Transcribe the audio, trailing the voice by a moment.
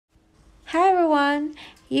Hi everyone!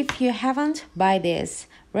 If you haven't buy this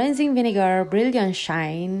Rinsing Vinegar Brilliant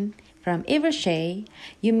Shine from YVES ROCHER,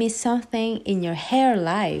 you miss something in your hair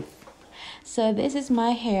life. So this is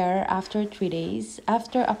my hair after 3 days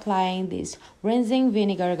after applying this rinsing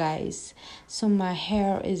vinegar, guys. So my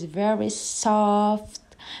hair is very soft,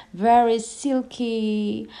 very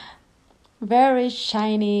silky, very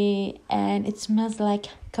shiny, and it smells like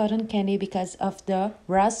cotton candy because of the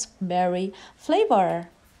raspberry flavor.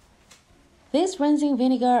 This rinsing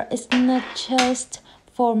vinegar is not just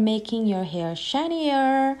for making your hair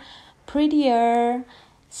shinier, prettier,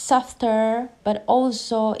 softer, but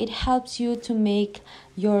also it helps you to make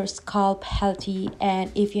your scalp healthy.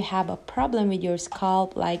 And if you have a problem with your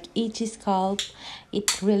scalp, like itchy scalp,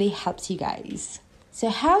 it really helps you guys. So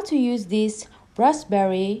how to use this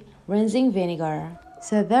raspberry rinsing vinegar?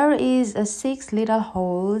 So there is 6 little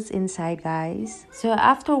holes inside, guys. So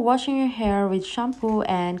after washing your hair with shampoo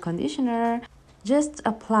and conditioner, just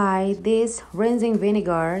apply this rinsing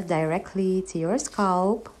vinegar directly to your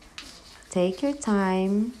scalp. Take your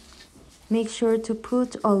time. Make sure to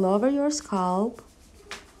put all over your scalp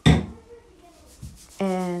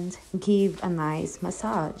and give a nice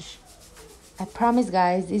massage. I promise,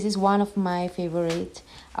 guys, this is one of my favorite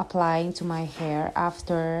applying to my hair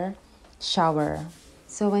after shower.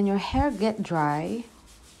 So when your hair get dry,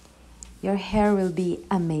 your hair will be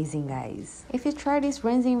amazing, guys. If you try this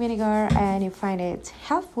rinsing vinegar and you find it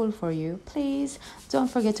helpful for you, please don't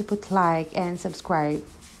forget to put like and subscribe.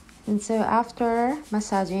 And so after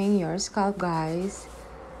massaging your scalp, guys,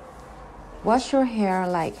 wash your hair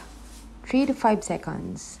like 3 to 5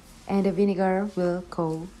 seconds and the vinegar will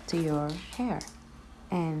go to your hair.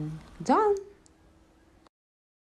 And done!